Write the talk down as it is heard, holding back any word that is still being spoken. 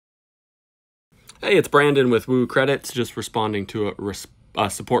Hey, it's Brandon with WooCredits, just responding to a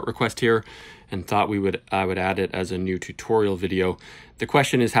support request here, and thought I would add it as a new tutorial video. The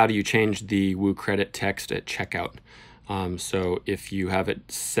question is, how do you change the WooCredit text at checkout? So if you have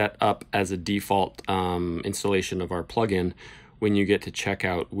it set up as a default installation of our plugin, when you get to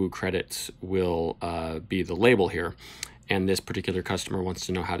checkout, WooCredits will be the label here, and this particular customer wants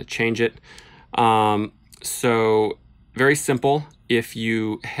to know how to change it. So very simple. If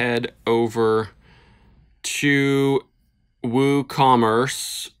you head over to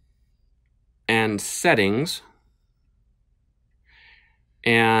WooCommerce and settings,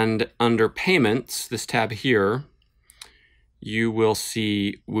 and under payments, this tab here, you will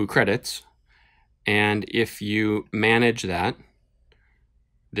see WooCredits. And if you manage that,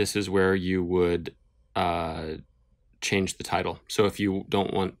 this is where you would change the title. So if you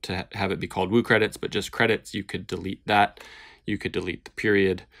don't want to have it be called WooCredits, but just credits, you could delete that. You could delete the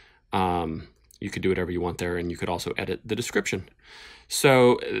period. You could do whatever you want there, and you could also edit the description.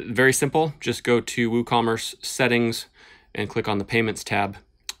 So very simple. Just go to WooCommerce settings and click on the payments tab,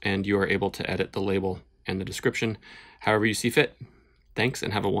 and you are able to edit the label and the description however you see fit. Thanks,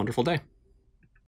 and have a wonderful day.